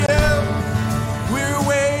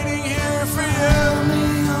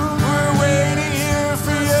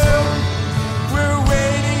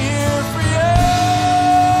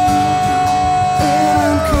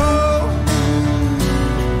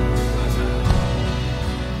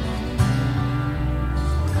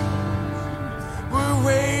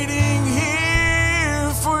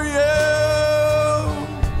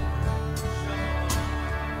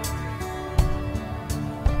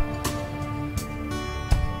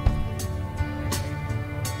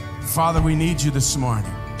Father, we need you this morning.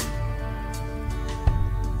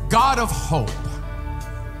 God of hope,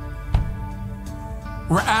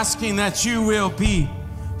 we're asking that you will be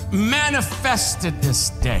manifested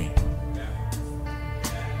this day.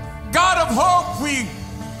 God of hope, we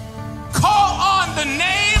call on the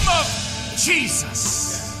name of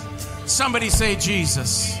Jesus. Somebody say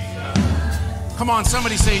Jesus. Come on,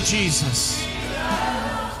 somebody say Jesus.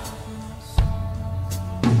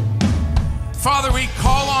 Father, we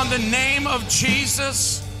call on the name of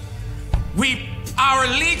Jesus. Our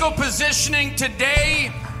legal positioning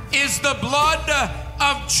today is the blood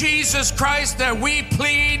of Jesus Christ that we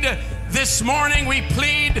plead this morning. We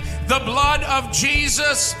plead the blood of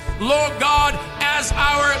Jesus, Lord God, as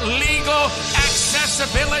our legal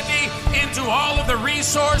accessibility into all of the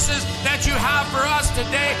resources that you have for us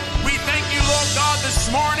today. We thank you, Lord God,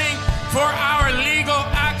 this morning for our legal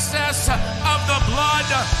access of the blood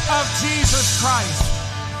of Jesus Christ.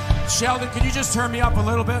 Sheldon, can you just turn me up a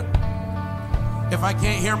little bit? If I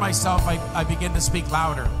can't hear myself, I begin to speak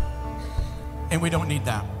louder. And we don't need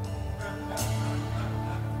that.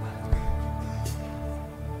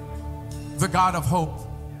 The God of hope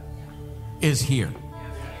is here.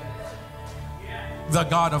 The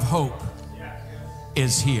God of hope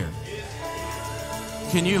is here.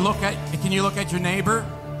 Can you look at your neighbor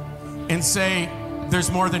and say, there's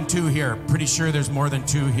more than two here? Pretty sure there's more than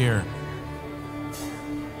two here.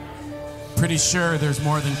 Pretty sure there's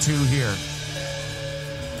more than two here.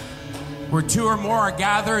 Where two or more are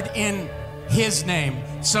gathered in his name.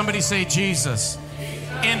 Somebody say Jesus.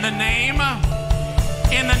 In the name of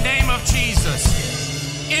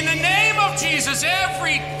Jesus. In the name of Jesus,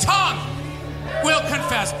 every tongue will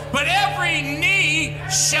confess, but every knee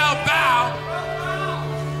shall bow.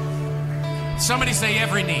 Somebody say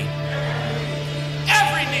every knee.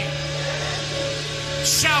 Every knee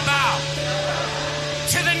shall bow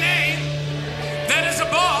to the name that is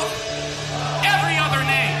above every other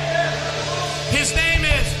name. His name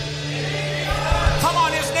is, come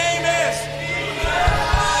on, his name is,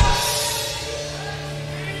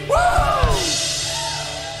 woo!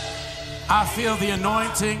 I feel the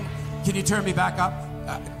anointing. Can you turn me back up?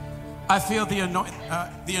 I feel the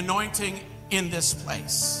anointing in this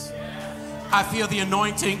place. I feel the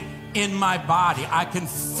anointing in my body. I can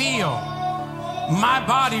feel my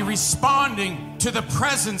body responding to the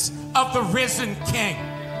presence of the risen King.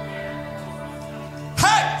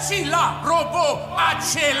 Chila, robo,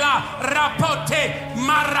 achela, rapote,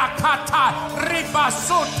 marakata,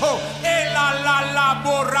 ribasoto, ela la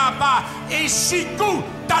boraba, eshiku,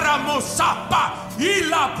 taramosapa,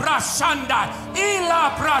 ila brashanda, ila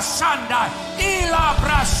brashanda, ila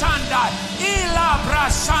brashanda, ila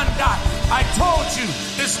brashanda. I told you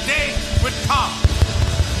this day would come.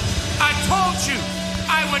 I told you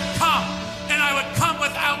I would come. And I would come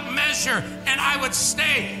without measure, and I would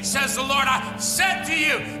stay, says the Lord. I said to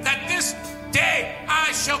you that this day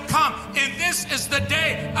I shall come, and this is the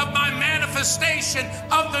day of my manifestation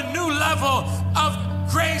of the new level of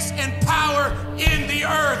grace and power in the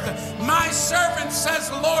earth. My servant, says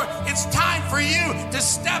the Lord, it's time for you to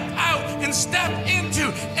step out and step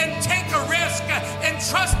into and take a risk and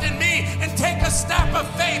trust in me and take a step of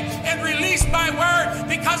faith and release my word,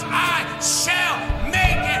 because I shall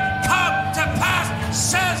make it come to pass,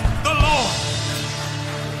 says the Lord.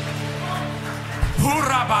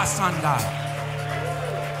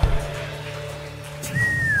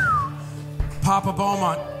 Papa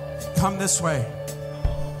Beaumont, come this way.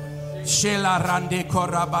 Sheila Randi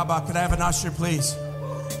Korababa, could I have an usher, please?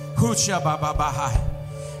 Hucha Baba Bahai.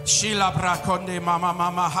 Sheila Brakonde Mama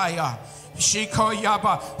Mama Haya. Shiko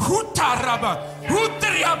Yaba. Hutaraba.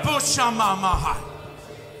 Hutriabo Shama Maha.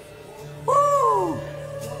 Woo!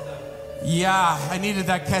 Yeah, I needed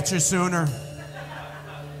that catcher sooner.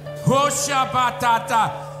 Hosha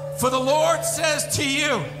Batata. For the Lord says to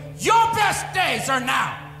you, your best days are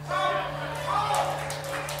now.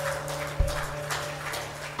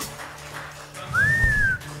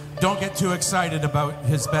 Don't get too excited about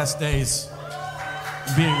his best days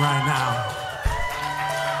being right now.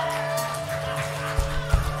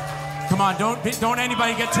 Come on, don't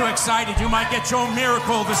anybody get too excited. You might get your own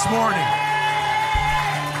miracle this morning.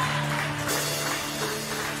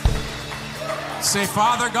 Say,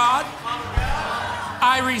 Father God,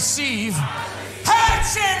 I receive.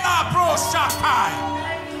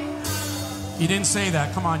 You didn't say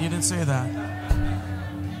that. Come on, you didn't say that.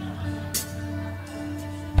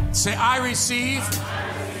 Say, I receive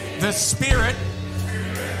the spirit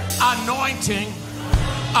anointing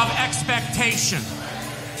of expectation.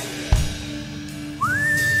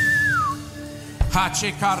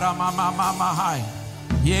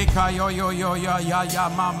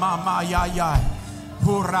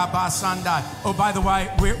 Oh, by the way,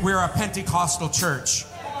 we're a Pentecostal church.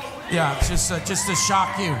 Yeah, just to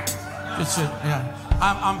shock you.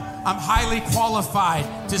 I'm highly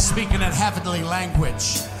qualified to speak in a heavenly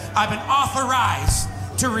language. I've been authorized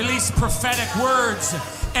to release prophetic words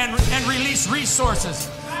and release resources.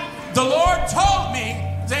 The Lord told me,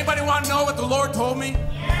 does anybody want to know what the Lord told me?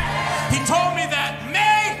 He told me that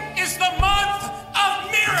May is the month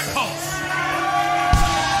of miracles.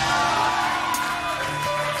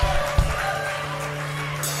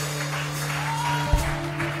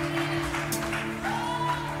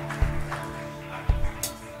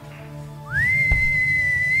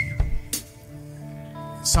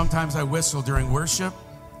 Sometimes I whistle during worship.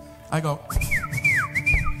 I go,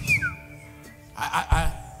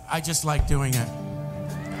 I just like doing it.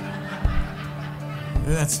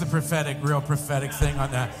 That's the real prophetic thing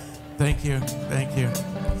on that. Thank you.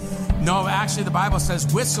 No, actually the Bible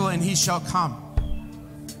says, whistle and he shall come.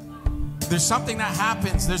 There's something that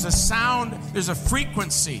happens. There's a sound, there's a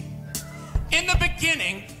frequency. In the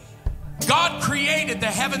beginning, God created the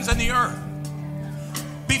heavens and the earth.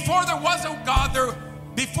 Before there was a God,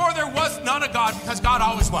 before there was not a God, because God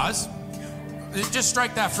always was. Just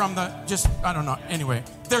strike that from I don't know. Anyway,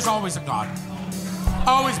 there's always a God.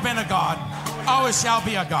 Always been a God. Always shall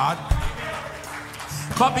be a God.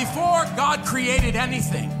 But before God created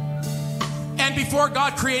anything, and before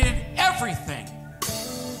God created everything,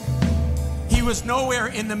 he was nowhere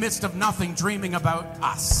in the midst of nothing dreaming about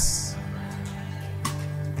us.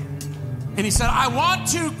 And he said, I want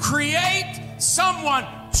to create someone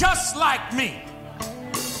just like me.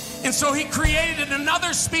 And so he created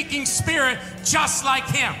another speaking spirit just like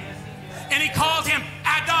him. And he called him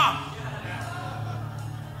Adam.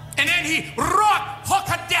 And then he Ruach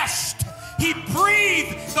HaKodesh. He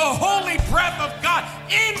breathed the holy breath of God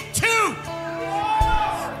into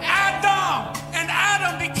Adam. And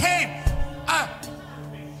Adam became a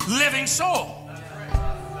living soul.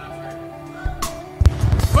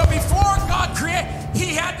 But before God created,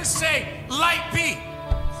 he had to say, light be.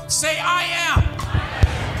 Say, I am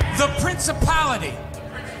the principality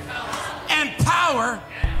and power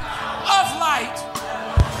of light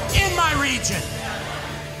in my region.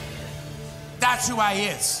 That's who I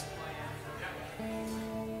is.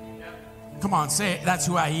 Come on, say it. That's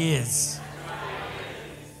who I is.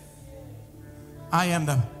 I am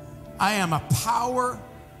a power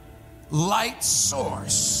light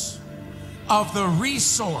source of the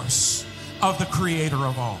resource of the creator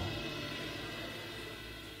of all.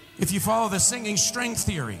 If you follow the singing string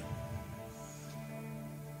theory,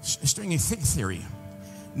 stringing thing theory.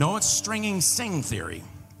 No, it's stringing sing theory.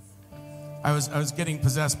 I was getting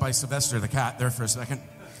possessed by Sylvester the cat there for a second.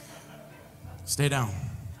 Stay down.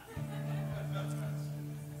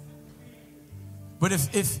 But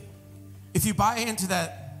if you buy into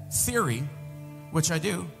that theory, which I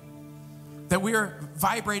do, that we are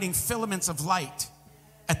vibrating filaments of light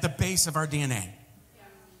at the base of our DNA.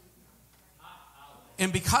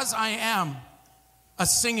 And because I am a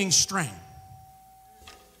singing string,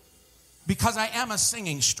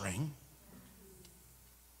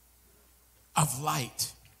 of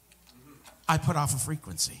light, I put off a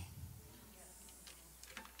frequency.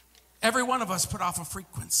 Every one of us put off a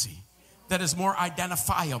frequency that is more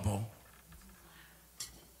identifiable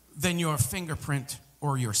than your fingerprint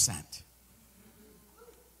or your scent.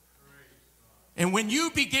 And when you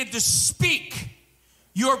begin to speak,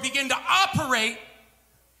 you begin to operate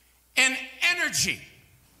in energy.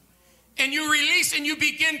 And you release and you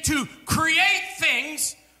begin to create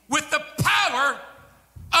things with the power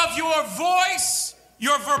of your voice,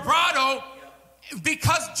 your vibrato,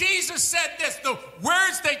 because Jesus said this, the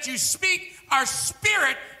words that you speak are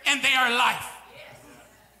spirit and they are life.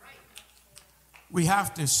 We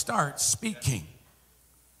have to start speaking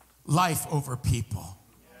life over people.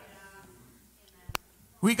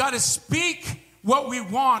 We got to speak what we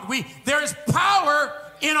want. There's power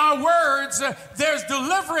in our words, there's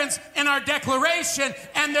deliverance in our declaration,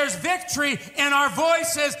 and there's victory in our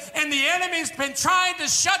voices. And the enemy's been trying to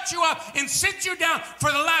shut you up and sit you down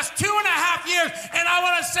for the last 2.5 years. And I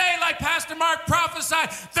want to say, like Pastor Mark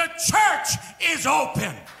prophesied, the church is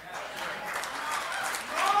open.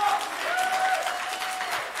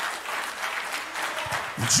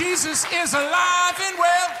 Jesus is alive and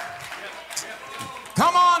well.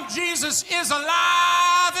 Come on, Jesus is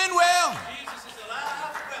alive and well.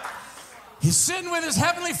 He's sitting with his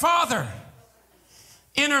heavenly Father,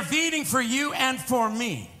 intervening for you and for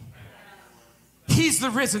me. He's the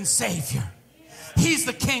risen Savior. He's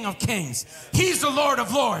the King of Kings. He's the Lord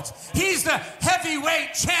of Lords. He's the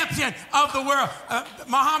heavyweight champion of the world.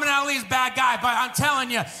 Muhammad Ali's a bad guy, but I'm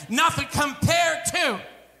telling you, nothing compared to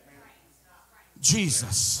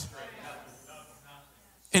Jesus.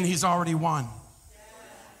 And he's already won.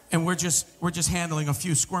 And we're just handling a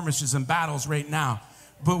few skirmishes and battles right now.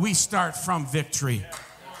 But we start from victory.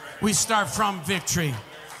 We start from victory.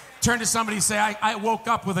 Turn to somebody and say, I woke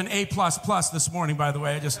up with an A++ this morning, by the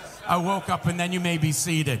way. I woke up, and then you may be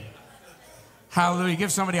seated. Hallelujah.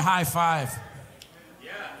 Give somebody a high five.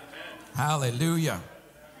 Hallelujah.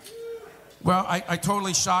 Well, I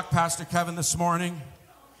totally shocked Pastor Kevin this morning.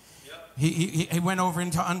 He went over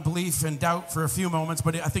into unbelief and doubt for a few moments,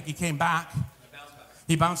 but I think he came back.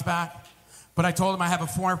 He bounced back. But I told him I have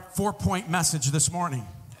a four-point message this morning.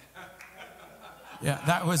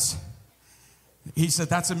 Yeah, he said,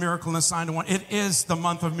 that's a miracle and a sign to one. It is the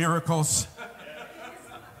month of miracles.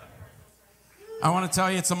 I want to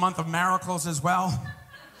tell you, it's a month of miracles as well.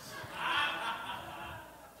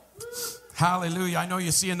 Hallelujah. I know you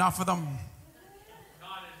see enough of them.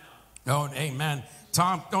 Oh, amen.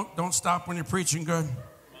 Tom, don't stop when you're preaching good.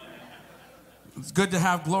 It's good to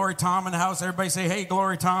have Glory Tom in the house. Everybody say, hey,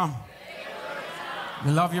 Glory Tom. Hey, Glory Tom.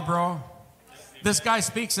 We love you, bro. This guy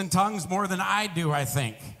speaks in tongues more than I do, I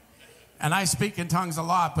think. And I speak in tongues a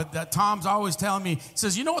lot, but Tom's always telling me, he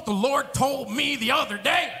says, you know what the Lord told me the other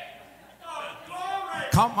day?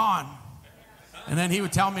 Come on. And then he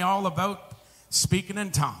would tell me all about speaking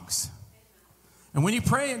in tongues. And when you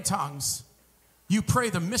pray in tongues, you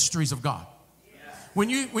pray the mysteries of God. When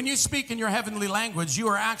you speak in your heavenly language, you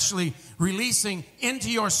are actually releasing into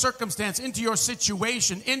your circumstance, into your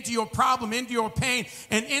situation, into your problem, into your pain,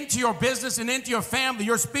 and into your business and into your family.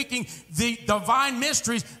 You're speaking the divine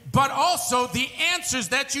mysteries, but also the answers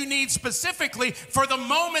that you need specifically for the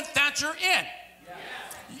moment that you're in.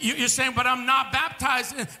 You're saying, but I'm not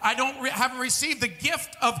baptized. I haven't received the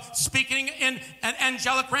gift of speaking in an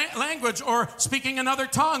angelic language or speaking in other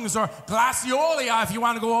tongues or glaciolia if you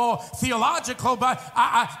want to go all theological. But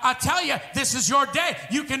I tell you, this is your day.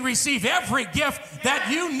 You can receive every gift that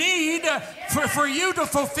you need for you to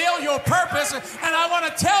fulfill your purpose. And I want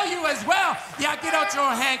to tell you as well, get out your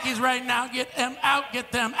hankies right now. Get them out.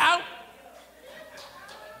 Get them out.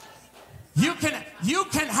 You can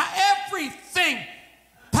have everything.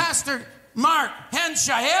 Pastor Mark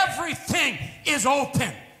Henshaw, everything is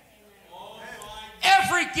open.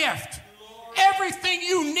 Every gift, everything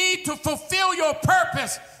you need to fulfill your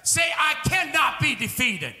purpose. Say, I cannot be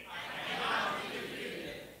defeated.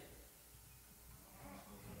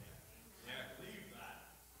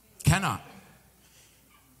 Cannot.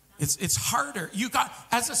 It's harder.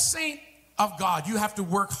 As a saint of God, you have to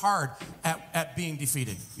work hard at being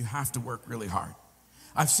defeated. You have to work really hard.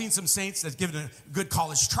 I've seen some saints that's given a good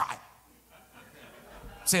college try.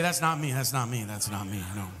 Say, that's not me, that's not me, that's not me.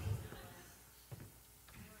 No.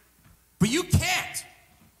 But you can't.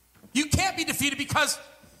 You can't be defeated because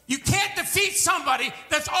you can't defeat somebody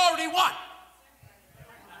that's already won.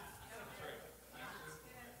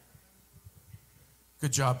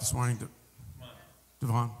 Good job this morning,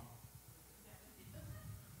 Devon.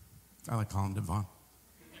 I like calling him Devon.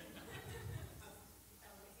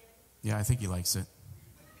 Yeah, I think he likes it.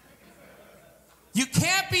 You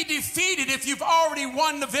can't be defeated if you've already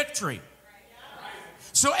won the victory.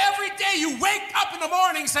 So every day you wake up in the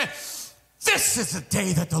morning and say, this is the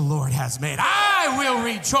day that the Lord has made. I will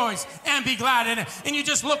rejoice and be glad in it. And you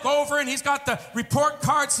just look over and he's got the report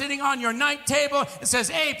card sitting on your night table. It says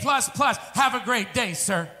A++. Have a great day,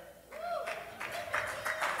 sir.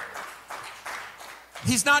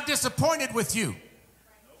 He's not disappointed with you.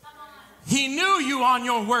 He knew you on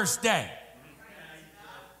your worst day.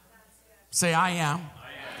 Say, I am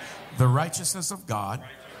the righteousness of God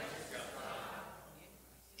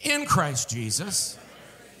in Christ Jesus.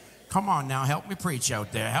 Come on now, help me preach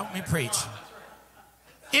out there. Help me preach.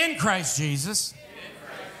 In Christ Jesus.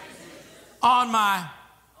 On my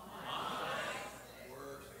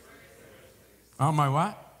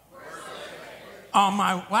what? On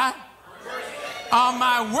my what? On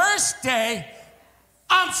my worst day,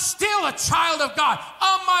 I'm still a child of God.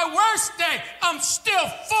 On my worst day, I'm still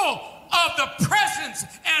full of the presence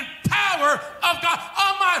and power of God.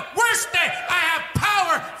 On my worst day, I have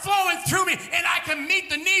power flowing through me and I can meet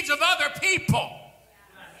the needs of other people.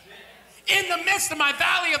 In the midst of my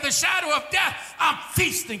valley of the shadow of death, I'm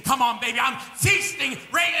feasting. Come on, baby. I'm feasting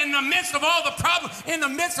right in the midst of all the problems, in the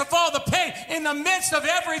midst of all the pain, in the midst of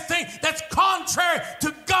everything that's contrary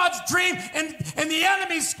to God's dream and the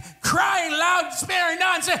enemy's crying loud and sparing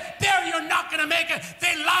not, and said, there, you're not going to make it.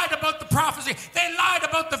 They lied about the prophecy. They lied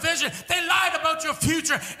about the vision. They lied about your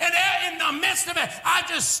future. And in the midst of it, I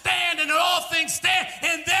just stand and all things stand.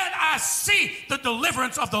 And then I see the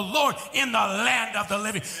deliverance of the Lord in the land of the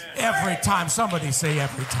living. Every time. Somebody say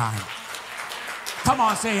every time. Come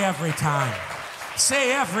on, say every time.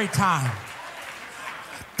 Say every time.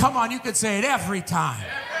 Come on, you could say it every time.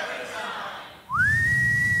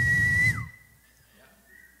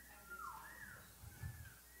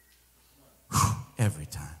 Every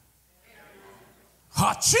time.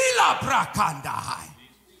 Hachila brakandahai.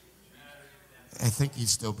 I think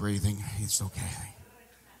he's still breathing. He's okay.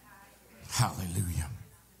 Hallelujah.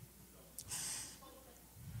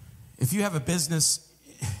 If you have a business,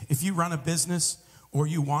 if you run a business or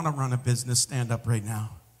you want to run a business, stand up right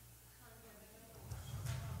now.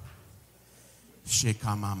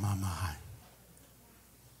 Shekamamamai.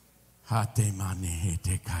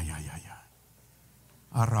 Hatemanehete.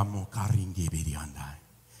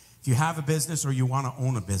 If you have a business or you want to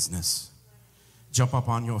own a business, jump up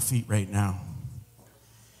on your feet right now.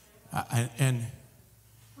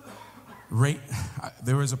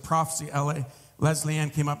 There was a prophecy. Leslie Ann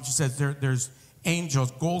came up and she said there's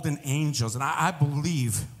angels, golden angels, and I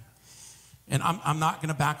believe, and I'm not going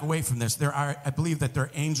to back away from this. I believe that there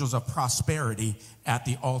are angels of prosperity at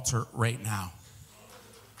the altar right now.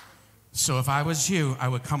 So if I was you, I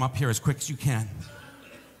would come up here as quick as you can.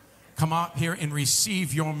 Come up here and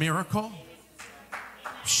receive your miracle.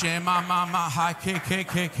 Shema mama hi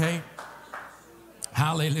k.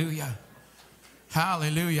 Hallelujah.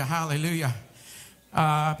 Hallelujah. Hallelujah.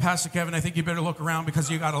 Pastor Kevin, I think you better look around because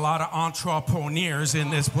you got a lot of entrepreneurs in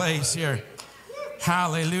this place here.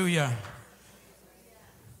 Hallelujah.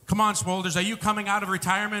 Come on, Smolders. Are you coming out of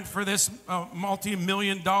retirement for this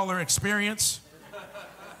multi-million-dollar experience?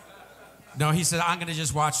 No, he said, I'm going to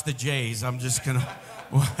just watch the Jays. I'm just going to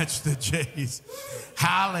watch the Jays.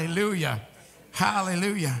 Hallelujah.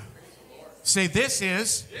 Hallelujah. Say, this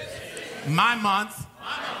is my month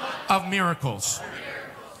of miracles.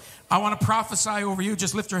 I want to prophesy over you.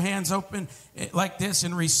 Just lift your hands open like this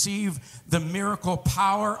and receive the miracle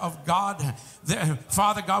power of God.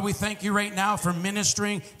 Father God, we thank you right now for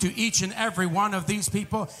ministering to each and every one of these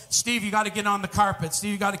people. Steve, you got to get on the carpet.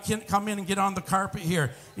 Steve, you got to come in and get on the carpet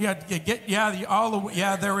here. Yeah,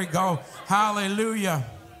 there we go. Hallelujah.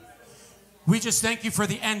 We just thank you for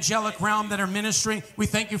the angelic realm that are ministering. We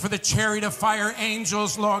thank you for the chariot of fire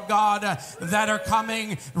angels, Lord God, that are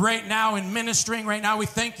coming right now and ministering right now. We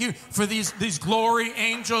thank you for these glory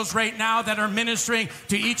angels right now that are ministering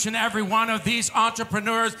to each and every one of these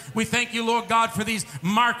entrepreneurs. We thank you, Lord God, for these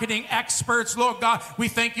marketing experts, Lord God. We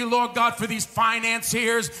thank you, Lord God, for these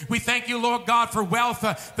financiers. We thank you, Lord God, for wealth,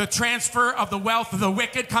 the transfer of the wealth of the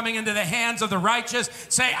wicked coming into the hands of the righteous.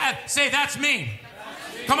 Say that's me.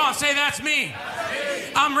 Come on, say that's me.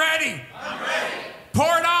 I'm ready. Pour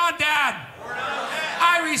it on, Dad.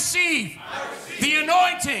 I receive the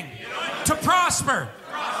anointing to prosper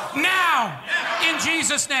now in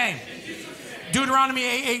Jesus' name. Deuteronomy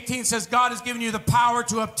 8:18 says God has given you the power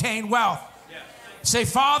to obtain wealth. Say,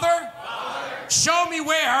 Father, show me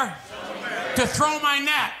where to throw my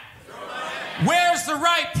net. Where's the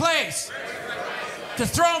right place to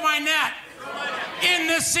throw my net in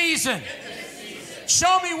this season?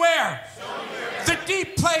 Show me where. The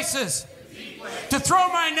deep places to throw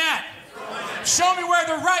my net. Show me where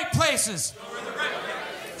the right places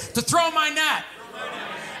to throw my net.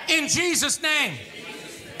 In Jesus' name,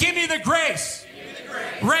 give me the grace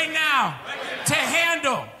right now to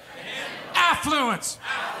handle affluence,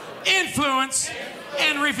 influence,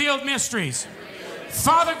 and revealed mysteries.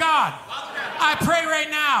 Father God, I pray right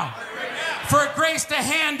now for a grace to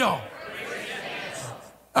handle,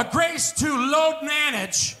 a grace to load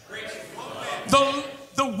manage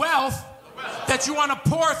the wealth that you want to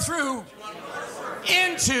pour through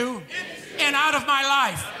into and out of my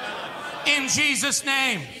life. In Jesus'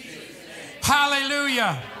 name.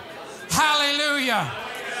 Hallelujah. Hallelujah.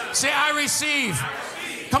 Say, I receive.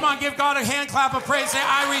 Come on, give God a hand clap of praise. Say,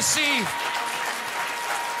 I receive.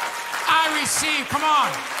 I receive. Come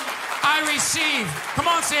on. I receive. Come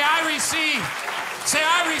on, say, I receive. Say,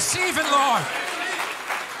 I receive it, Lord.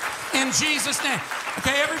 In Jesus' name.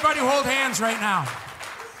 Okay, everybody hold hands right now.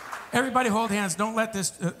 Everybody hold hands. Don't let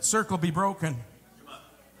this circle be broken.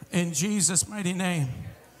 In Jesus' mighty name.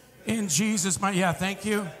 In Jesus' mighty, yeah, thank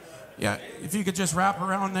you. Yeah, if you could just wrap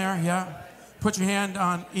around there, yeah. Put your hand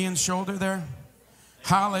on Ian's shoulder there.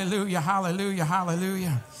 Hallelujah, hallelujah,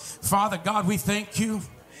 hallelujah. Father God, we thank you,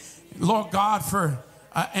 Lord God, for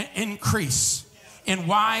an increase in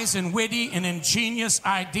wise and witty and ingenious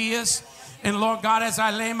ideas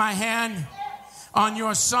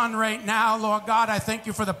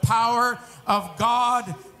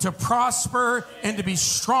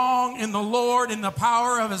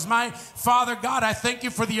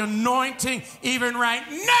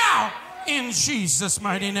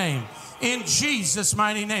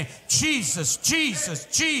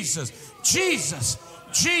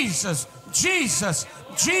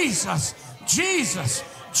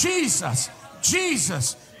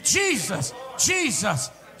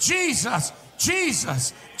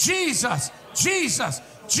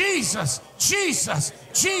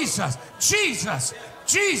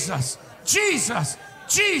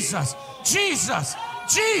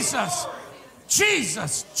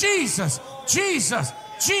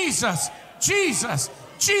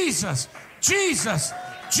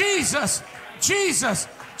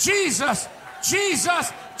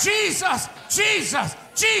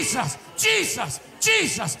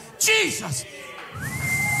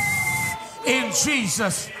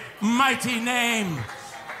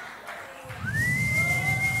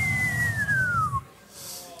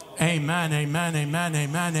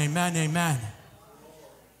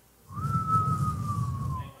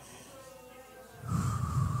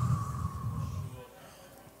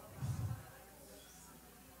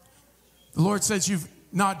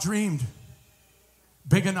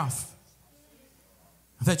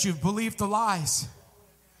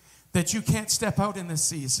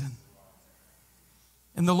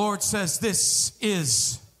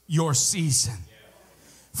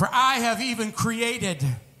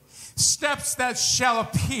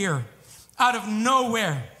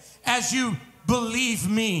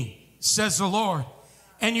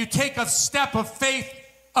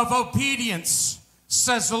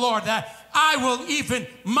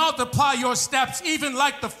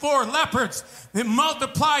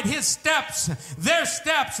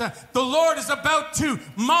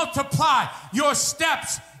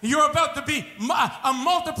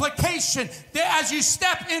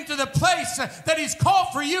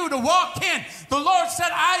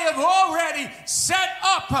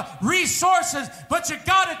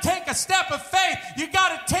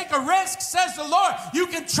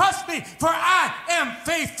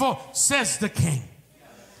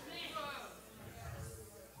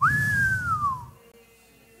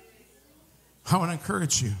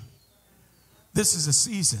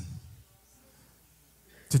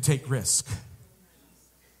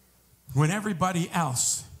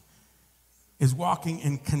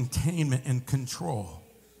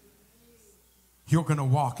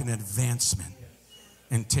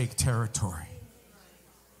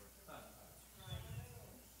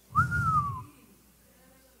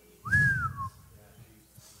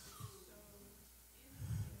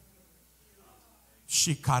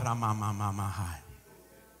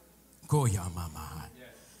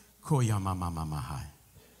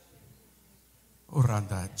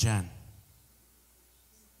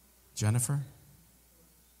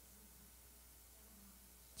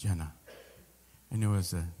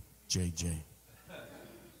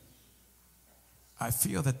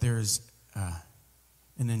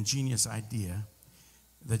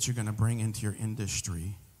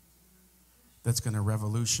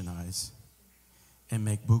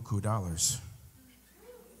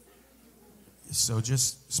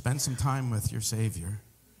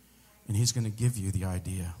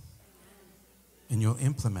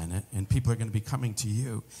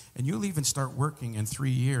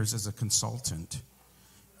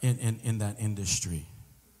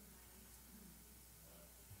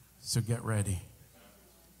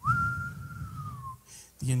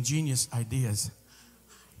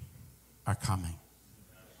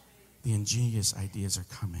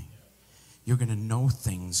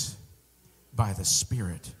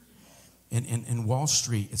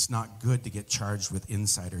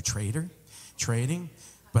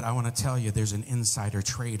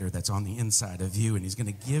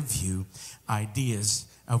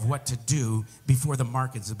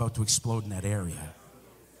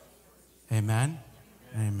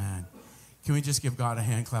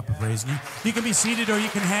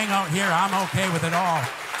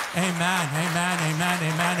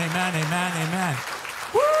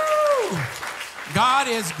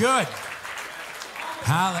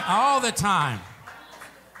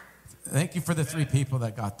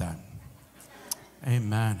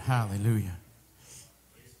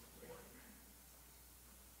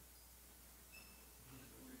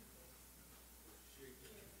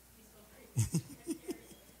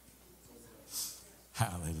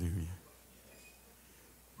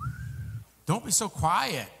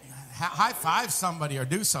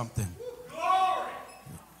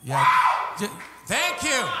Thank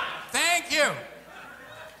you. Thank you.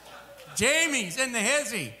 Jamie's in the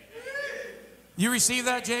hizzy. You receive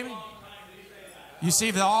that, Jamie? You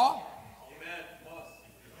receive it all?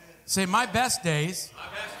 Say, my best days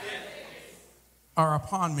are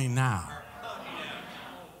upon me now.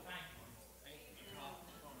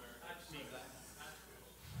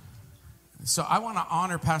 So I want to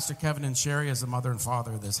honor Pastor Kevin and Sherry as the mother and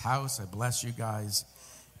father of this house. I bless you guys.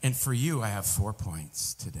 And for you, I have 4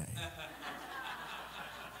 points today.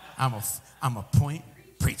 I'm a point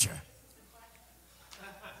preacher.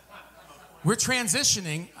 We're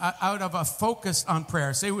transitioning out of a focus on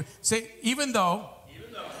prayer. Say, even though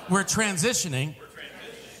we're transitioning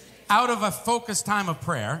out of a focused time of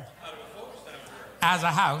prayer as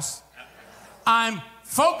a house, I'm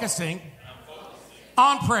focusing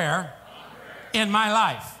on prayer in my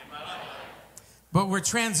life. But we're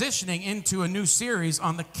transitioning into a new series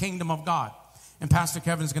on the kingdom of God. And Pastor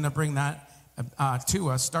Kevin's going to bring that to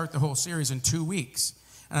us, start the whole series in 2 weeks.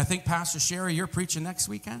 And I think, Pastor Sherry, you're preaching next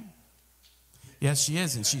weekend? Yes, she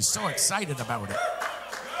is, and she's so excited about it.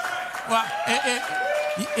 Well,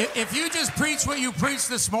 if you just preach what you preached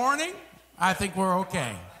this morning, I think we're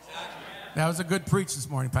okay. That was a good preach this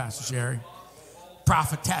morning, Pastor Sherry.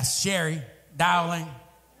 Prophetess Sherry Dowling.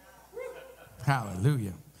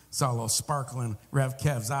 Hallelujah. Saw a little sparkle in Rev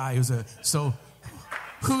Kev's eye.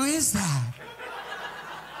 Who is that?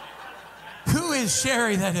 Who is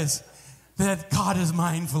Sherry that God is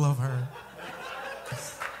mindful of her?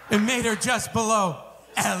 And made her just below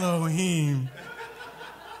Elohim.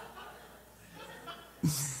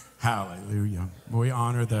 Hallelujah. We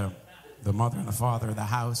honor the mother and the father of the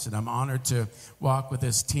house, and I'm honored to walk with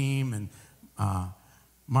this team, and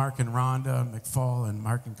Mark and Rhonda McFall and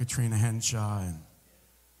Mark and Katrina Henshaw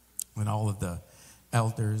and all of the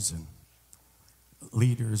elders and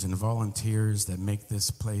leaders and volunteers that make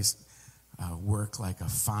this place work like a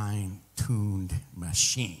fine-tuned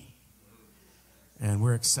machine. And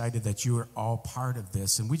we're excited that you are all part of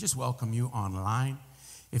this. And we just welcome you online.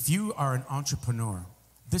 If you are an entrepreneur,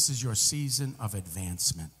 this is your season of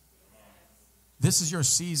advancement. This is your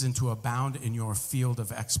season to abound in your field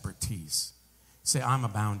of expertise. Say, I'm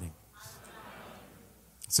abounding.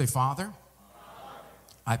 Say, Father,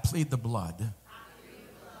 I plead the blood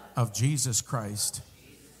of Jesus Christ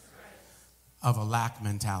of a lack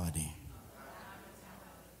mentality.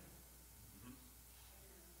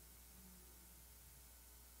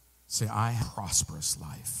 Say, I have a prosperous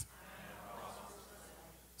life.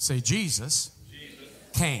 Say, Jesus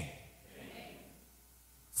came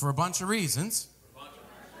for a bunch of reasons.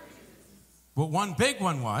 But one big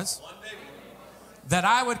one was that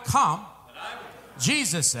I would come.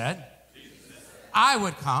 Jesus said, I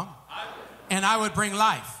would come and I would bring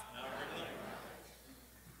life.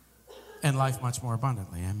 And life much more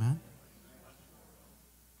abundantly. Amen.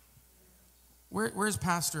 Where's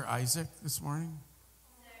Pastor Isaac this morning?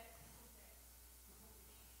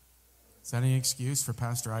 Is that any excuse for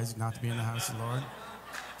Pastor Isaac not to be in the house of the Lord?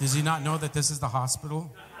 Does he not know that this is the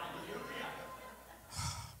hospital?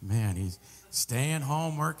 Man, he's staying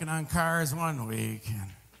home working on cars 1 week. And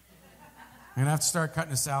I'm going to have to start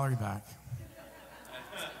cutting his salary back.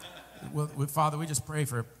 Well, Father, we just pray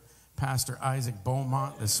for Pastor Isaac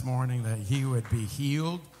Beaumont this morning that he would be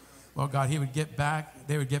healed. Well, God, they would get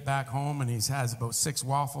back home, and he has about 6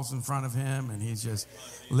 waffles in front of him, and he's just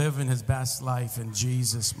living his best life in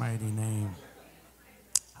Jesus' mighty name.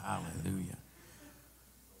 Hallelujah.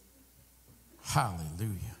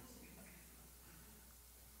 Hallelujah.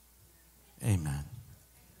 Amen.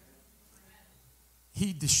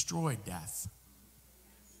 He destroyed death.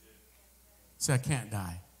 Say, I can't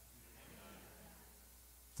die.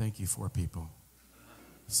 Thank you, 4 people.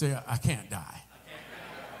 Say, I can't die.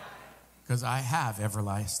 Because I have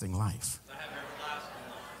everlasting life.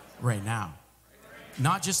 Right now.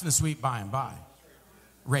 Not just in the sweet by and by.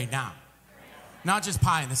 Right now. Not just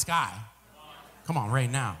pie in the sky. Come on, right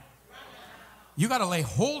now. You got to lay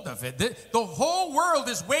hold of it. The whole world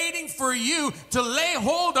is waiting for you to lay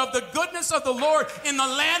hold of the goodness of the Lord in the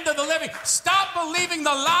land of the living. Stop believing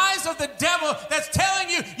the lies of the devil that's telling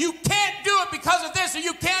you you can't do it because of this, or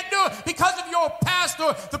you can't do it because of your past,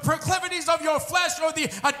 or the proclivities of your flesh, or the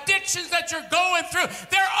addictions that you're going through.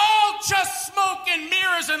 They're all just smoke and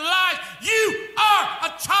mirrors and lies. You are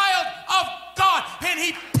a child of God, and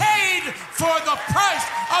he paid for the price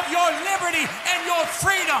of your liberty and your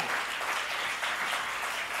freedom.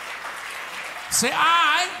 Say,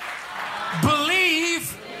 I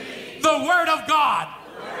believe the word of God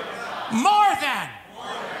more than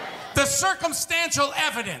the circumstantial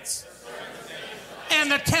evidence in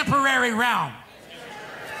the temporary realm.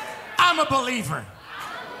 I'm a believer.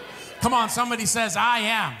 Come on, somebody says, I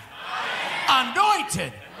am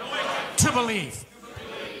anointed to believe.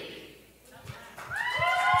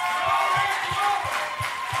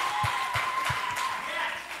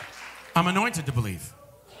 I'm anointed to believe.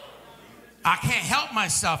 I can't help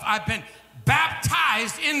myself. I've been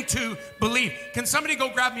baptized into belief. Can somebody go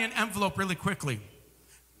grab me an envelope really quickly?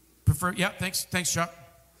 Yeah, thanks, Chuck.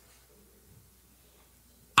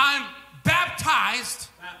 I'm baptized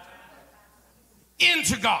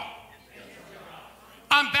into God.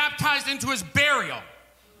 I'm baptized into his burial.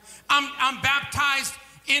 I'm baptized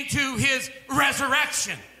into his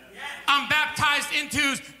resurrection. I'm baptized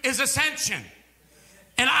into his ascension.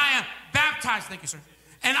 And I am baptized, thank you, sir.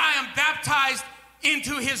 And I am baptized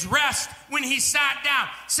into his rest when he sat down.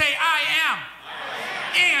 Say, I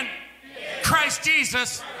am in Christ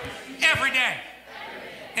Jesus every day.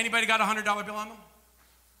 Anybody got a $100 bill on them?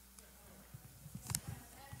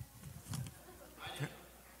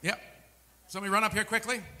 Yep. Somebody run up here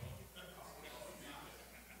quickly.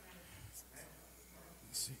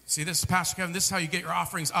 See, this is Pastor Kevin. This is how you get your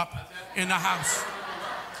offerings up in the house.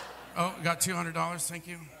 Oh, we got $200. Thank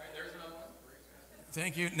you.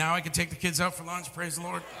 Thank you. Now I can take the kids out for lunch. Praise the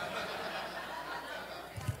Lord.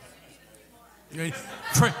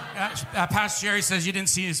 Pastor Jerry says you didn't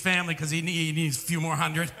see his family because he needs a few more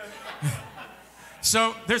hundred.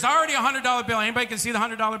 So there's already a $100 bill. Anybody can see the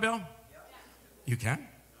 $100 bill? You can?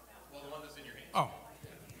 Well, the one that's in your hand. Oh.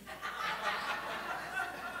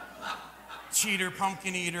 Cheater,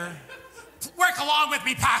 pumpkin eater. Work along with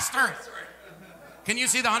me, Pastor. Can you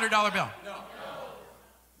see the $100 bill? No.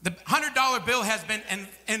 The $100 bill has been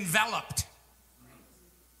enveloped.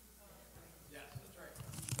 Yes, that's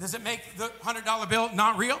right. Does it make the $100 bill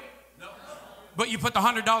not real? No. But you put the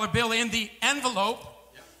 $100 bill in the envelope,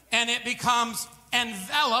 and it becomes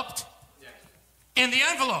enveloped in the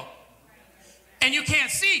envelope. And you can't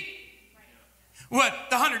see what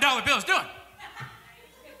the $100 bill is doing.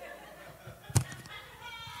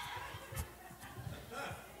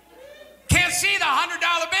 Can't see the $100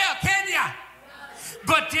 bill, can ya?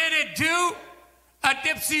 But did it do a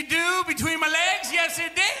dipsy-do between my legs? Yes,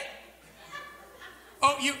 it did.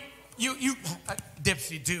 Oh, you,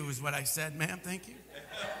 dipsy-do is what I said, ma'am. Thank you.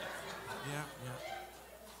 Yeah.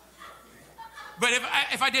 But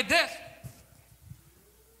if I did this.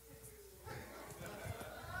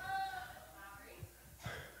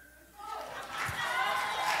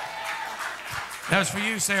 That was for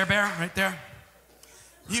you, Sarah Bear, right there.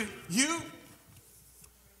 You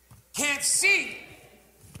can't see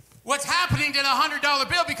what's happening to the $100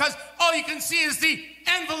 bill because all you can see is the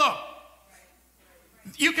envelope.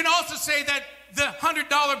 You can also say that the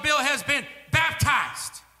 $100 bill has been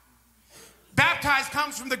baptized. Baptized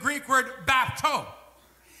comes from the Greek word bapto,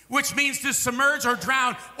 which means to submerge or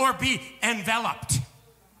drown or be enveloped.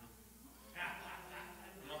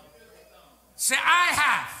 Say, I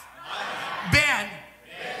have been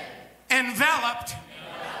enveloped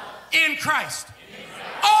in Christ.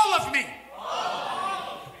 All of me.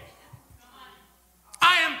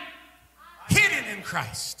 I am hidden in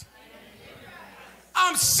Christ.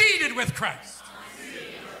 I'm seated with Christ.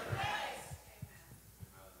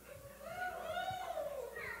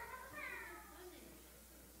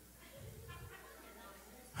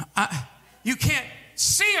 You can't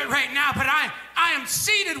see it right now, but I am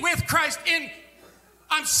seated with Christ.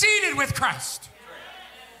 I'm seated with Christ.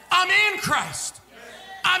 I'm in Christ.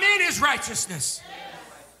 I'm in his righteousness.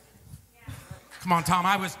 Come on, Tom.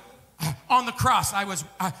 I was on the cross. I was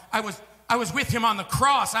with him on the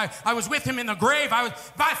cross. I was with him in the grave. By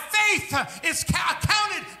faith is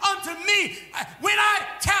counted unto me. When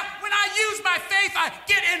I use my faith, I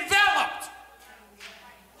get enveloped.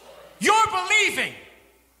 You're believing.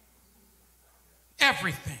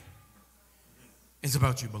 Everything is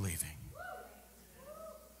about you believing.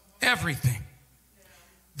 Everything.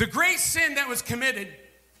 The great sin that was committed.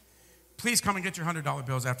 Please come and get your $100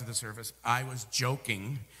 bills after the service. I was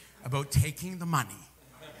joking about taking the money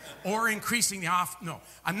or increasing the offering. No,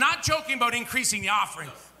 I'm not joking about increasing the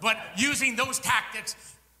offering, but using those tactics,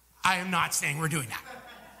 I am not saying we're doing that.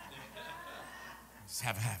 Just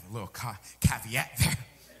have a little caveat there.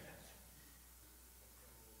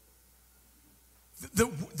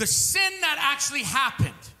 The sin that actually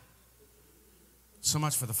happened. So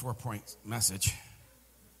much for the 4-point message.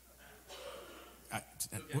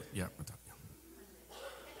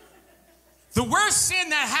 The worst sin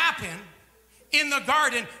that happened in the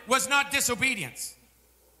garden was not disobedience.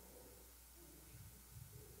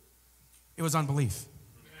 It was unbelief.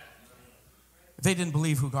 They didn't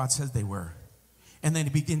believe who God said they were. And then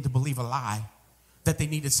they began to believe a lie that they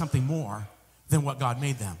needed something more than what God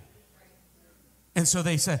made them. And so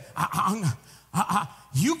they said,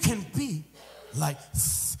 you can be like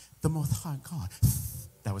the Most High God.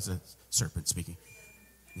 That was a serpent speaking.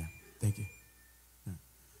 Yeah, thank you. Yeah.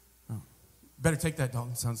 Oh. Better take that,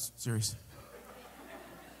 Dalton. Sounds serious.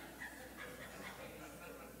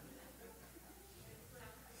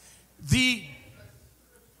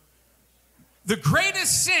 The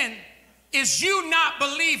greatest sin is you not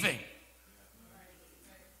believing.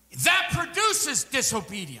 That produces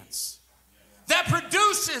disobedience. That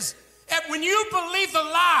produces, when you believe the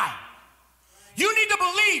lie, you need to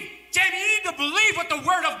believe, Jamie, you need to believe what the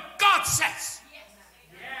Word of God says.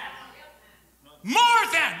 More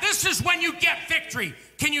than, this is when you get victory.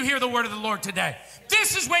 Can you hear the word of the Lord today?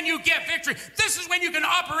 This is when you get victory. This is when you can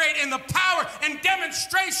operate in the power and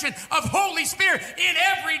demonstration of Holy Spirit in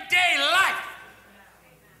everyday life.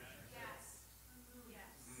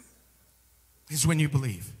 This is when you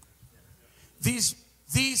believe. These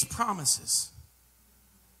promises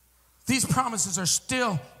are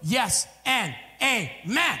still yes and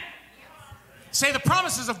amen. Say, the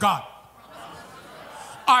promises of God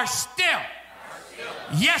are still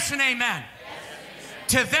yes and amen.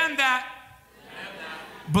 To them that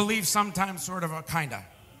believe, sometimes sort of a kind of.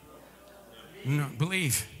 No,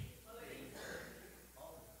 believe.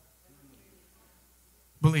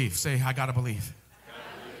 Believe. Say, I got to believe.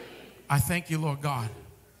 I thank you, Lord God,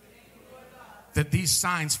 that these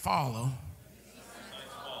signs follow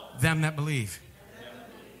them that believe.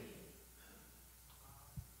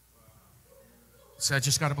 So I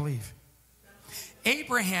just got to believe.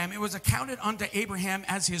 Abraham, it was accounted unto Abraham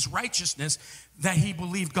as his righteousness that he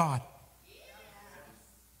believed God.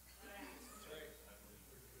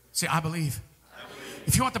 Say, I believe.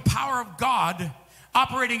 If you want the power of God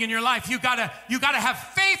operating in your life, you gotta have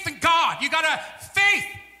faith in God. You gotta have faith.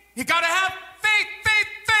 You gotta have faith.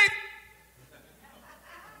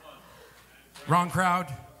 Wrong crowd.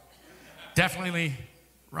 Definitely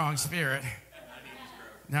wrong spirit.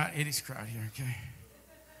 Not Eddie's crowd here, okay?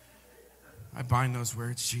 I bind those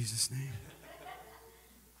words, Jesus' name.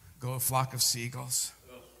 Go a flock of seagulls.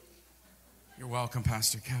 You're welcome,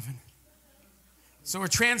 Pastor Kevin. So we're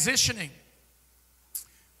transitioning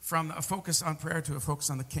from a focus on prayer to a focus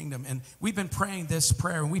on the kingdom. And we've been praying this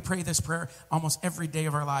prayer, and we pray this prayer almost every day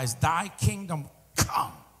of our lives. Thy kingdom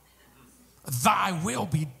come. Thy will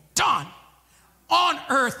be done on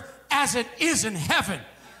earth as it is in heaven.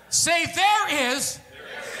 Say, there is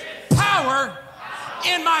power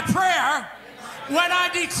in my prayer when I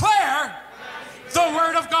declare the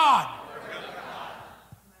word of God.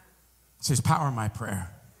 It says power in my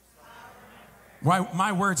prayer. Why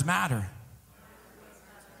my words matter.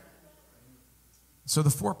 So the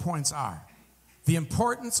 4 points are the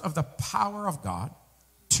importance of the power of God.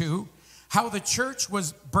 2, how the church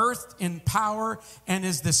was birthed in power and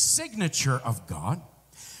is the signature of God.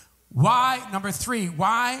 Why, number 3,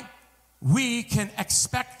 why we can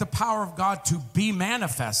expect the power of God to be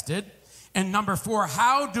manifested. And number 4,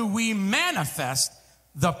 how do we manifest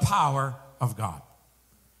the power of God?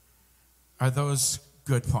 Are those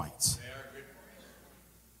good points? They are good points.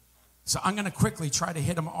 So I'm going to quickly try to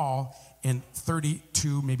hit them all in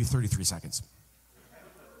 32, maybe 33 seconds.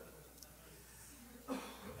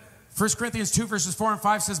 1 Corinthians 2 verses 4 and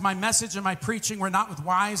 5 says, my message and my preaching were not with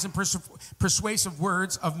wise and persuasive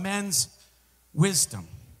words of men's wisdom,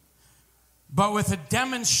 but with a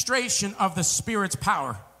demonstration of the Spirit's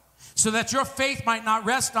power, so that your faith might not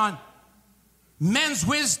rest on men's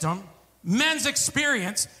wisdom, men's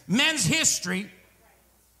experience, men's history,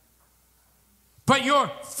 but your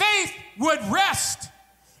faith would rest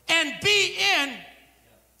and be in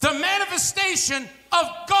the manifestation of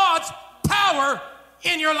God's power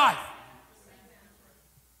in your life.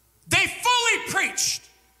 They fully preached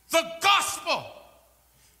the gospel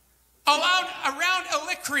around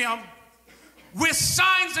Illyricum with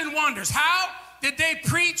signs and wonders. How did they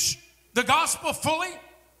preach the gospel fully?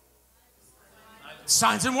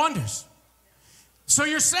 Signs and wonders. So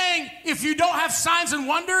you're saying if you don't have signs and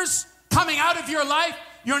wonders coming out of your life,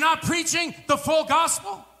 you're not preaching the full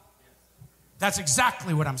gospel? That's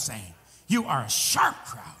exactly what I'm saying. You are a sharp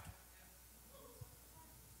crowd.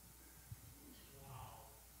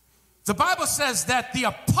 The Bible says that the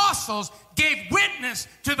apostles gave witness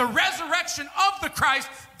to the resurrection of the Christ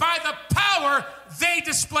by the power they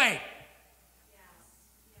displayed.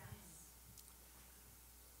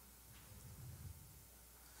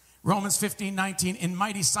 Romans 15:19, in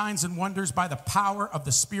mighty signs and wonders by the power of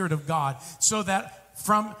the Spirit of God, so that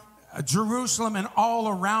from Jerusalem and all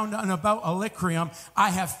around and about Illyricum, I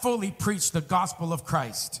have fully preached the gospel of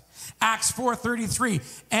Christ. Acts 4:33,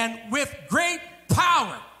 and with great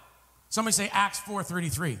power. Somebody say Acts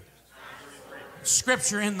 4:33.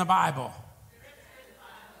 scripture in the Bible.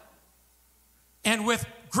 And with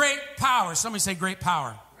great power. Somebody say great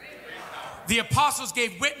power. The apostles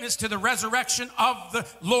gave witness to the resurrection of the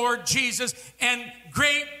Lord Jesus, and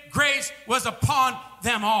great grace was upon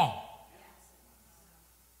them all.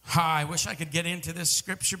 I wish I could get into this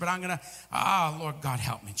scripture, but I'm going to, Lord God,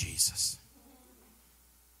 help me, Jesus.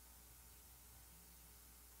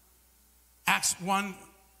 Acts 1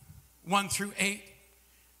 through 8.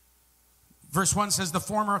 Verse 1 says, the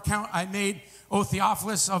former account I made, O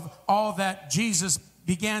Theophilus, of all that Jesus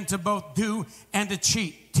began to both do and to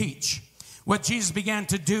teach. What Jesus began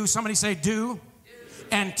to do, somebody say do.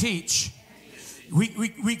 And teach.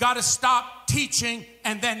 We got to stop teaching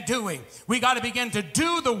and then doing. We got to begin to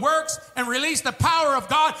do the works and release the power of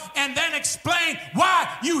God, and then explain why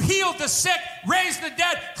you healed the sick, raised the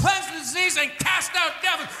dead, cleansed the disease, and cast out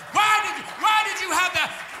devils. Why did you have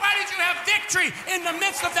that? Why did you have victory in the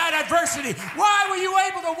midst of that adversity? Why were you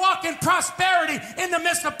able to walk in prosperity in the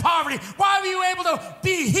midst of poverty? Why were you able to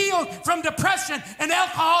be healed from depression and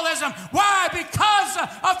alcoholism? Why? Because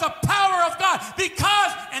of the power of God.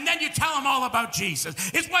 Because, and then you tell them all about Jesus.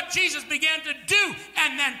 It's what Jesus began to do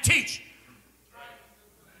and then teach.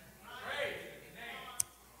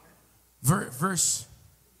 Verse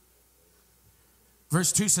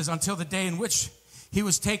 2 says, until the day in which he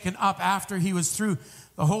was taken up, after he was through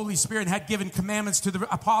the Holy Spirit had given commandments to the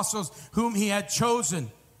apostles whom he had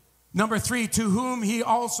chosen. Number 3, to whom he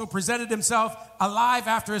also presented himself alive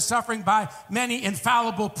after his suffering by many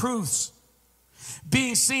infallible proofs,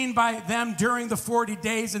 being seen by them during the 40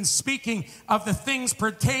 days and speaking of the things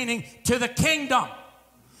pertaining to the kingdom.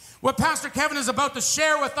 What Pastor Kevin is about to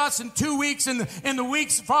share with us in 2 weeks, in the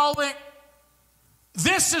weeks following,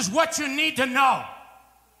 this is what you need to know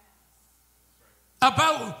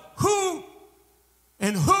about who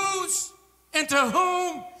and whose and to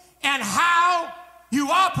whom and how you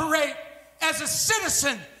operate as a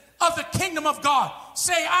citizen of the kingdom of God.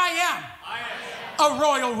 Say, I am a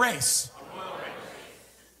royal race.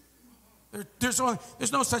 There's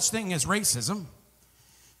no such thing as racism.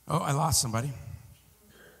 Oh, I lost somebody.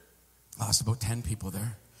 Lost about 10 people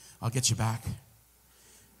there. I'll get you back.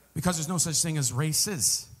 Because there's no such thing as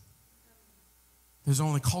races. There's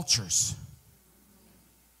only cultures.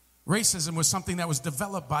 Racism was something that was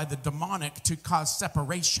developed by the demonic to cause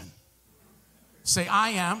separation. Say, I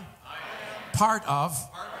am part of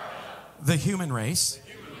the human race.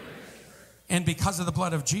 And because of the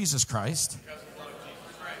blood of Jesus Christ,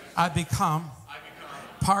 I become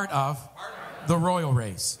part of the royal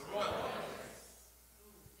race.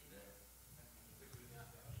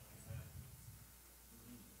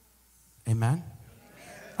 Amen.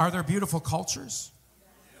 Are there beautiful cultures,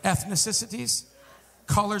 ethnicities,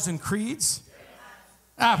 colors, and creeds?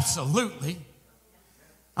 Absolutely.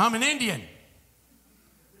 I'm an Indian.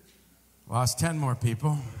 Lost 10 more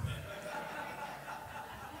people.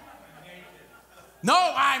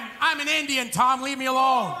 No, I'm an Indian, Tom. Leave me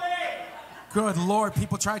alone. Good Lord.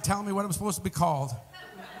 People try telling me what I'm supposed to be called.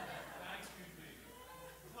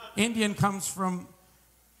 Indian comes from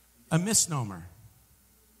a misnomer.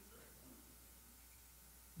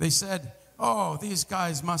 They said, oh, these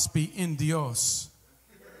guys must be in Dios.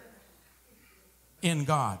 In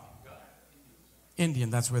God. Indian,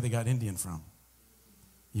 that's where they got Indian from.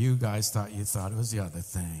 You guys thought it was the other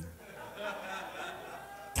thing.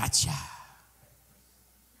 Gotcha.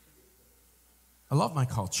 I love my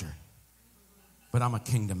culture, but I'm a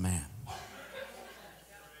kingdom man.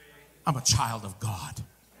 I'm a child of God.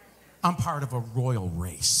 I'm part of a royal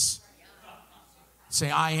race. Say,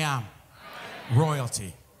 I am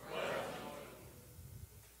royalty.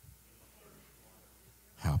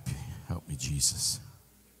 Help me, Jesus.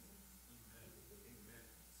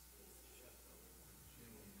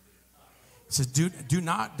 It says, do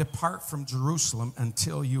not depart from Jerusalem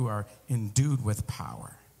until you are endued with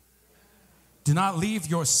power. Do not leave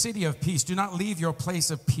your city of peace. Do not leave your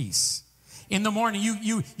place of peace. In the morning,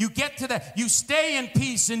 you get to that. You stay in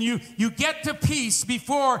peace, and you get to peace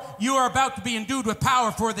before you are about to be endued with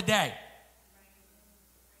power for the day.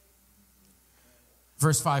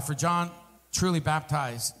 Verse 5, for John truly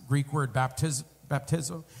baptized, Greek word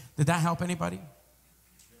baptizo. Did that help anybody?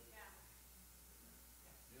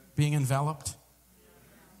 Being enveloped.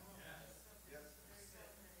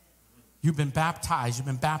 You've been baptized, you've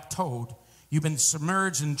been baptized, you've been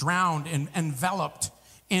submerged and drowned and enveloped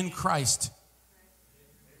in Christ.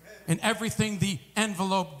 And everything the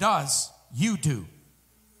envelope does, you do.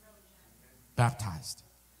 Baptized.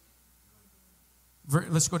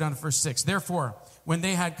 Let's go down to verse 6. Therefore, when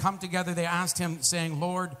they had come together, they asked him, saying,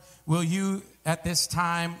 Lord, will you at this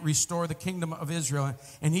time restore the kingdom of Israel?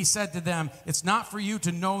 And he said to them, it's not for you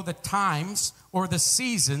to know the times or the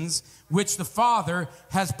seasons which the Father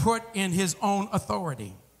has put in his own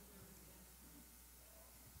authority.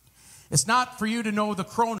 It's not for you to know the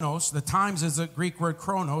chronos. The times is the Greek word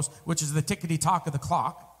chronos, which is the tickety-tock of the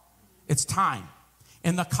clock. It's time.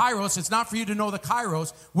 And the kairos, it's not for you to know the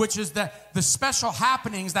kairos, which is the special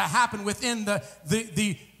happenings that happen within the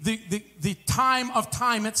time of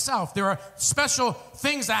time itself. There are special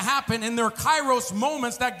things that happen, and there are kairos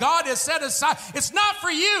moments that God has set aside. It's not for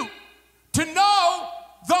you to know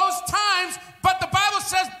those times, but the Bible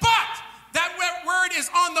says, but that word is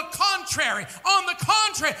on the contrary. On the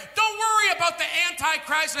contrary, don't worry about the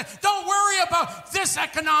Antichrist. Don't worry about this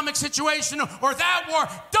economic situation or that war.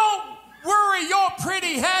 Don't worry your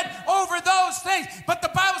pretty head over those things. But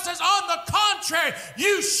the Bible says, on the contrary,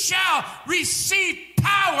 you shall receive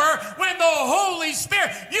power when the Holy Spirit.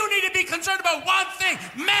 You need to be concerned about one thing,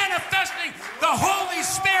 manifesting the Holy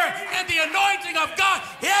Spirit and the anointing of God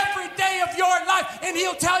every day of your life. And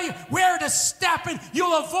he'll tell you where to step, and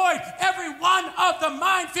you'll avoid every one of the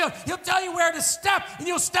minefields. He'll tell you where to step, and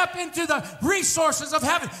you'll step into the resources of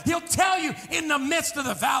heaven. He'll tell you in the midst of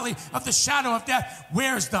the valley of the shadow of death,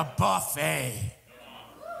 where's the buffet?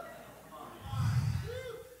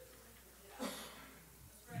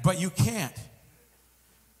 But you can't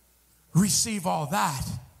receive all that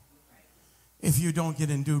if you don't get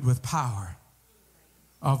endued with power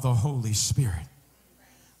of the Holy Spirit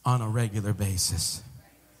on a regular basis.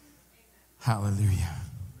 Hallelujah.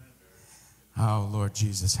 Oh, Lord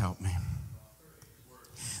Jesus, help me.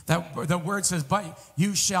 The word says, but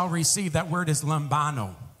you shall receive. That word is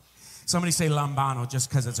lambano. Somebody say lambano just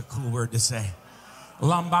because it's a cool word to say.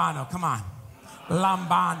 Lambano, come on.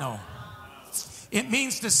 Lambano. It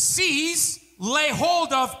means to seize, lay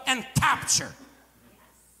hold of, and capture.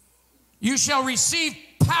 You shall receive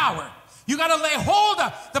power. You got to lay hold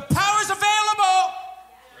of. The power is available.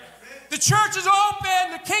 The church is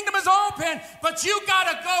open. The kingdom is open. But you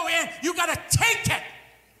got to go in. You got to take it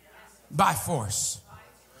by force.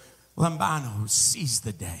 Lambano, who seized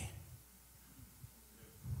the day.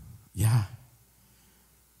 Yeah.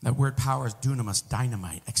 That word power is dunamis,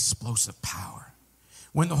 dynamite, explosive power.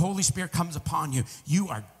 When the Holy Spirit comes upon you, you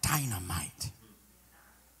are dynamite.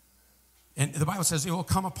 And the Bible says it will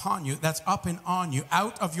come upon you. That's up and on you.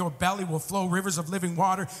 Out of your belly will flow rivers of living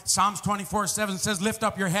water. Psalms 24:7 says, lift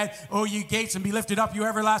up your head, O ye gates, and be lifted up, you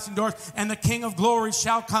everlasting doors, and the King of glory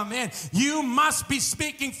shall come in. You must be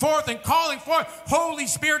speaking forth and calling forth Holy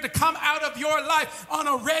Spirit to come out of your life on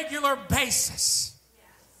a regular basis.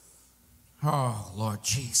 Oh, Lord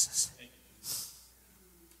Jesus.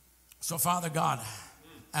 So, Father God,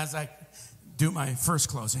 as I do my first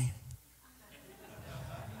closing,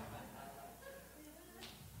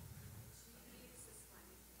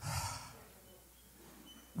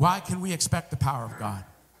 why can we expect the power of God?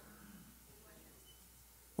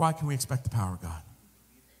 Why can we expect the power of God?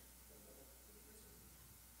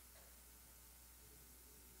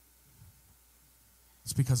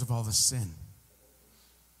 It's because of all the sin,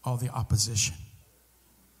 all the opposition,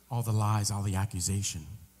 all the lies, all the accusation,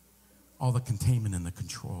 all the containment and the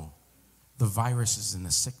control, the viruses and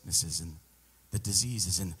the sicknesses and the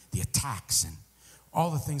diseases and the attacks and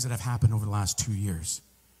all the things that have happened over the last 2 years.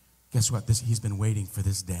 Guess what? He's been waiting for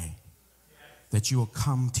this day. That you will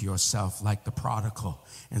come to yourself like the prodigal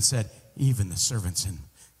and said, even the servants in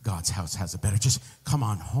God's house has it better. Just come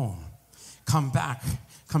on home. Come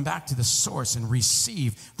back to the source and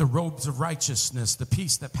receive the robes of righteousness, the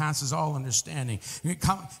peace that passes all understanding.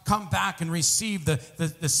 Come back and receive the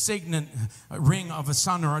signet ring of a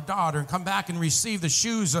son or a daughter. And come back and receive the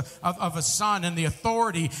shoes of a son and the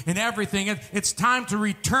authority and everything. It's time to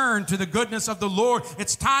return to the goodness of the Lord.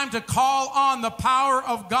 It's time to call on the power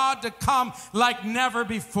of God to come like never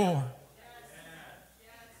before.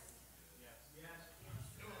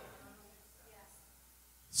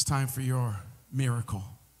 It's time for your miracle.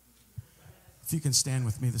 If you can stand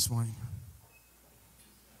with me this morning.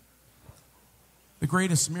 The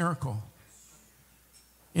greatest miracle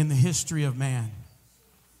in the history of man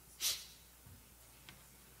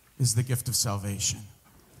is the gift of salvation.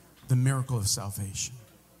 The miracle of salvation.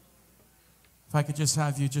 If I could just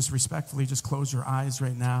have you just respectfully just close your eyes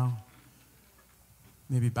right now.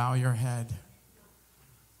 Maybe bow your head.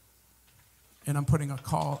 And I'm putting a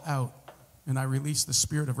call out. And I release the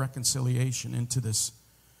spirit of reconciliation into this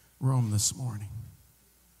room this morning.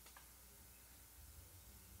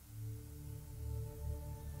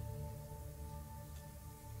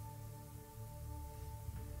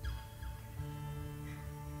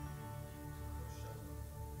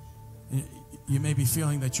 You may be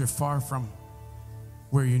feeling that you're far from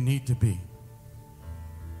where you need to be.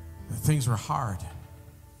 That things were hard.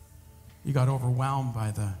 You got overwhelmed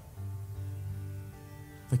by the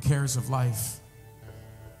cares of life.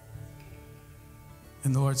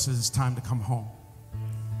 And the Lord says it's time to come home.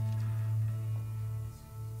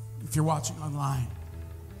 If you're watching online,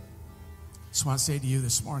 I just want to say to you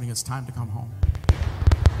this morning, it's time to come home.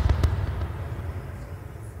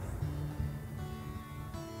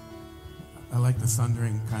 I like the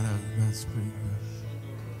thundering kind of, that's pretty good.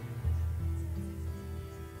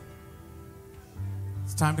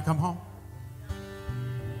 It's time to come home.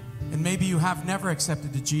 And maybe you have never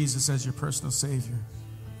accepted Jesus as your personal Savior.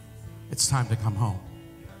 It's time to come home.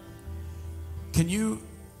 Can you,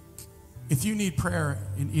 if you need prayer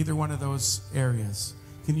in either one of those areas,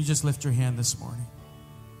 can you just lift your hand this morning?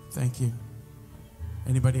 Thank you.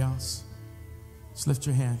 Anybody else? Just lift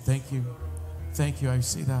your hand. Thank you. Thank you. I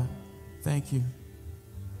see that. Thank you.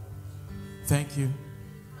 Thank you.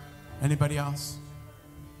 Anybody else?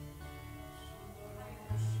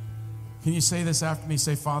 Can you say this after me?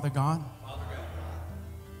 Say, Father God,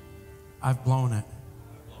 I've blown it.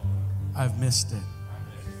 I've missed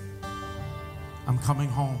it. I'm coming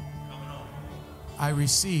home. I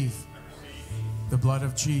receive the blood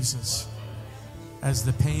of Jesus as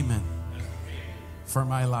the payment for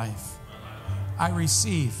my life. I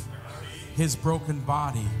receive his broken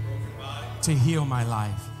body to heal my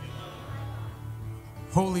life.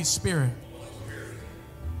 Holy Spirit,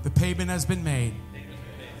 the payment has been made.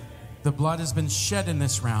 The blood has been shed in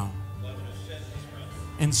this realm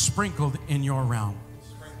and sprinkled in your realm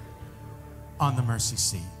on the mercy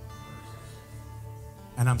seat.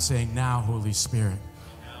 And I'm saying now, Holy Spirit,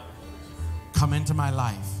 come into my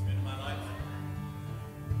life.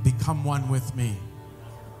 Become one with me.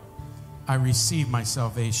 I receive my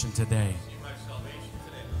salvation today.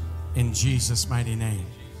 In Jesus' mighty name.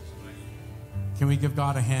 Can we give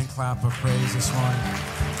God a hand clap of praise this morning?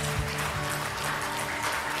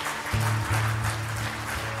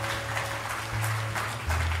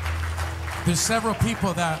 There's several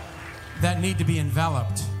people that need to be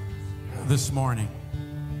enveloped this morning.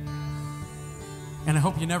 And I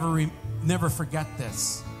hope you never forget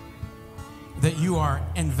this, that you are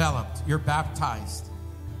enveloped, you're baptized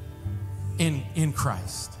in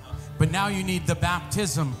Christ. But now you need the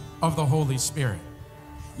baptism of the Holy Spirit.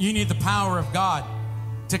 You need the power of God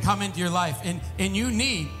to come into your life. And you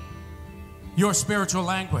need your spiritual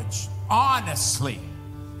language. Honestly,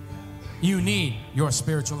 you need your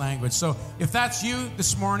spiritual language. So if that's you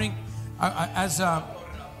this morning, as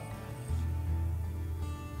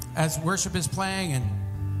worship is playing, and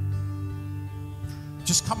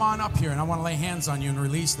just come on up here, and I want to lay hands on you and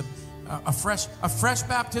release a fresh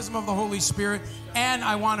baptism of the Holy Spirit. And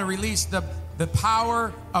I want to release the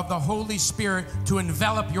power of the Holy Spirit to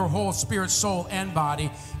envelop your whole spirit, soul, and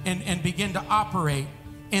body, and begin to operate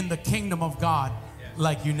in the kingdom of God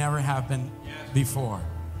like you never have been before.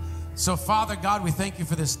 So, Father God, we thank you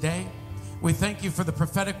for this day. We thank you for the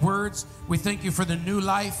prophetic words. We thank you for the new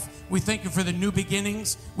life. We thank you for the new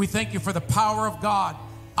beginnings. We thank you for the power of God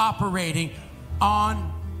operating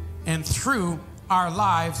on and through our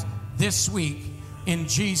lives this week. In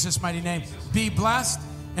Jesus' mighty name. Be blessed,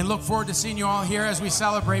 and look forward to seeing you all here as we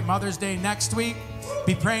celebrate Mother's Day next week.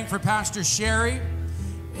 Be praying for Pastor Sherry,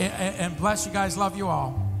 and bless you guys. Love you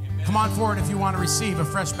all. Come on forward if you want to receive a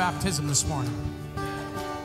fresh baptism this morning.